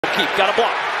keep. Got a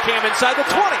block. Cam inside the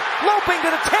 20. Loping to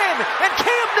the 10. And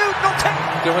Cam Newton will take.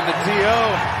 Doing the DO.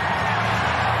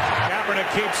 Kaepernick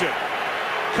keeps it.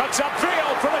 Cuts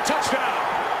upfield for the touchdown.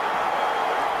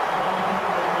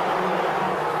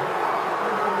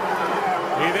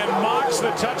 He then mocks the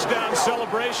touchdown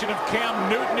celebration of Cam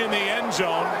Newton in the end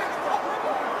zone.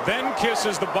 Then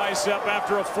kisses the bicep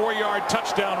after a 4-yard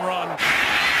touchdown run.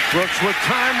 Brooks with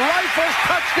time, rifles,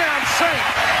 touchdown,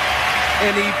 Saints.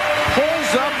 And he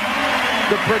pulls up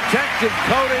the protective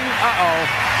coating.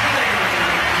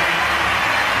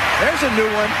 There's a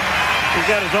new one. He's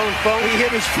got his own phone. He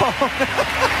hit his phone.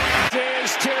 It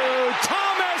is to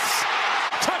Thomas.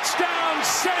 Touchdown,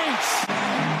 Saints.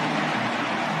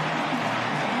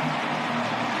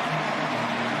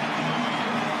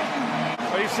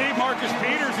 Well, you see Marcus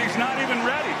Peters, he's not even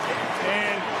ready.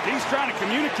 And he's trying to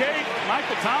communicate.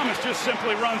 Michael Thomas just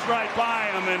simply runs right by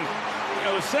him. And, you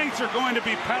know, the Saints are going to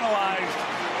be penalized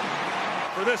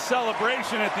for this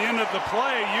celebration at the end of the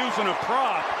play using a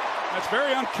prop. That's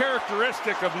very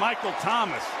uncharacteristic of Michael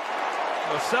Thomas.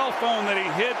 A cell phone that he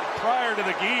hid prior to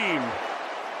the game.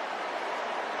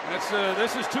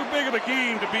 This is too big of a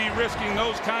game to be risking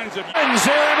those kinds of. Aaron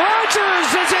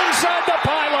Rodgers is inside the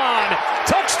pylon.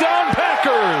 Touchdown,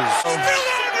 Packers.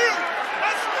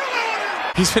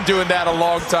 He's been doing that a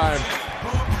long time.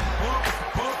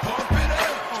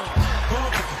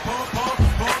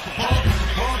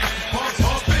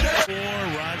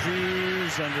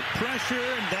 Rodgers under pressure,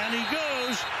 and down he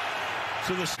goes.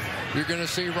 So you're going to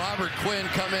see Robert Quinn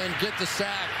come in, get the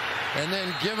sack, and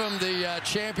then give him the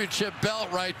championship belt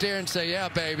right there and say, yeah,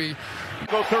 baby.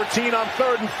 Go 13 on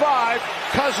 3rd and 5.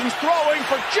 Cousins throwing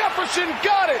for Jefferson.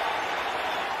 Got it.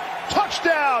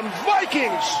 Touchdown,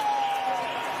 Vikings.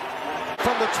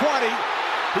 From the 20.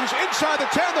 He's inside the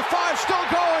 10. The 5 still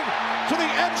going to the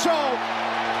end zone.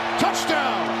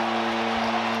 Touchdown.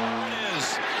 It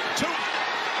is to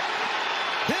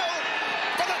Hill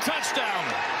for the touchdown.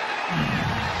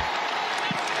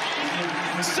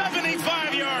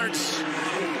 75 yards.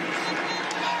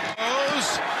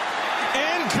 Goes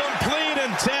incomplete,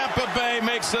 and Tampa Bay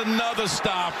makes another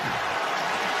stop.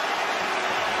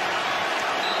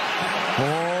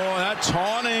 Oh, that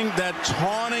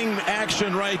taunting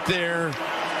action right there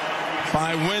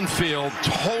by Winfield,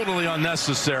 totally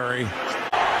unnecessary.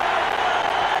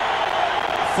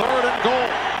 3rd and goal.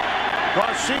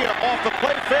 Garcia off the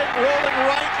play fake, rolling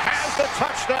right, has the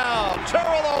touchdown.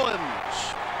 Terrell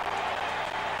Owens.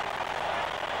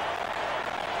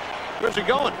 Where's he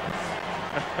going?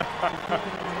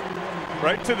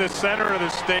 Right to the center of the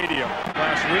stadium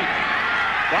last week.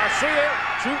 Garcia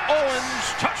to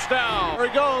Owens, touchdown. There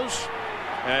he goes.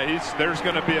 There's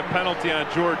going to be a penalty on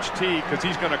George T because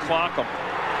he's going to clock him.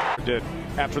 Did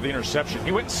after the interception.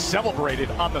 He went and celebrated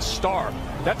on the star.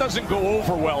 That doesn't go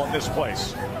over well in this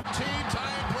place.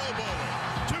 Team-time Pro Bowler,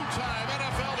 2-time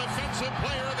NFL Defensive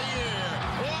Player of the Year,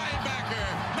 linebacker,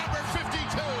 number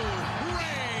 52,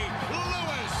 Ray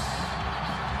Lewis.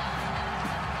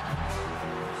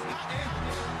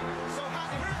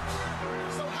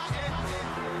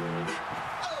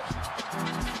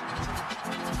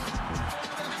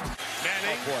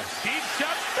 Manning, deep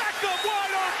shot, Beckham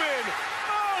wide open.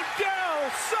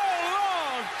 Odell, so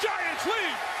long. Giants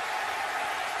lead.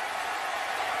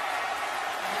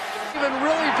 Even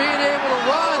really being able to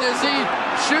run as he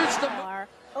shoots the.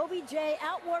 OBJ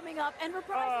out warming up and reprising.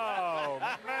 Oh,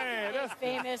 man. That's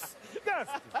famous.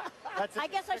 I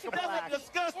guess I should call it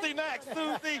disgusting act,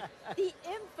 Susie. The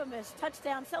infamous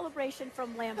touchdown celebration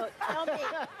from Lambeau.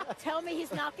 Tell me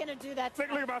he's not going to do that. Take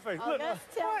a look at my face. Oh, Look.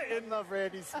 I love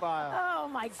Randy's smile. Oh,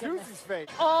 my goodness. Susie's face.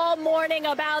 All morning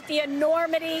about the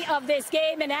enormity of this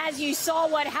game, and as you saw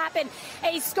what happened,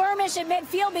 a skirmish at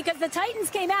midfield because the Titans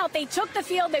came out. They took the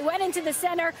field. They went into the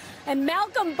center, and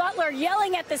Malcolm Butler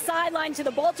yelling at the sideline to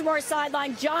the Baltimore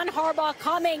sideline. John Harbaugh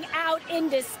coming out in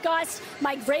disgust.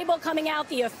 Mike Vrabel coming out.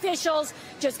 The officials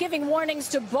just giving warnings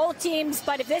to both teams.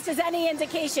 But if this is any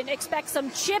indication, expect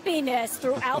some chippiness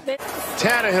throughout this.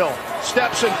 Tannehill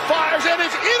steps and fires, and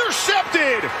it's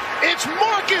intercepted. It's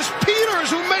Marcus Peters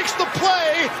who makes the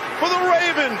play for the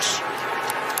Ravens.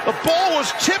 The ball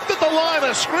was tipped at the line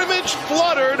of scrimmage,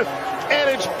 fluttered, and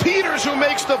it's Peters who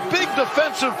makes the big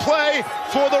defensive play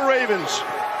for the Ravens.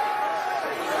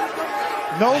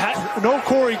 No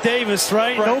Corey Davis,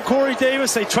 right? No Corey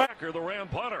Davis. They try. The Ram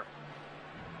punter.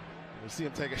 We'll see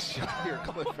him take a shot here,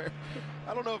 Cliff.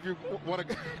 I don't know if you want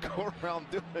to go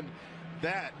around doing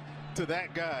that to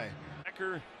that guy.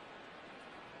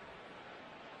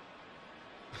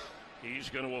 He's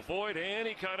going to avoid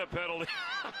any kind of penalty.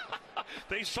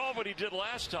 They saw what he did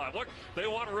last time. Look, they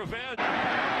want revenge.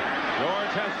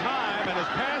 George has time, and his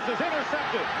pass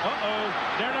intercepted.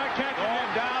 They're not catching him.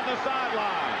 Down the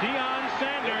sideline. Deion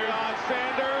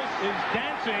Sanders is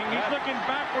dancing. He's looking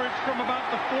backwards from about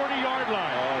the 40-yard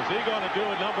line. Is he going to do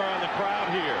a number on the crowd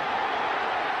here?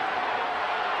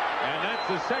 And that's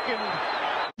the second.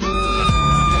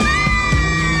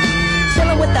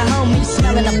 Chilling with the homies,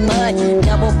 smelling a bud.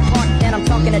 Double park, then I'm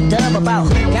talking to Dub about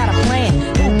who got a plan,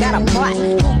 who got a plot.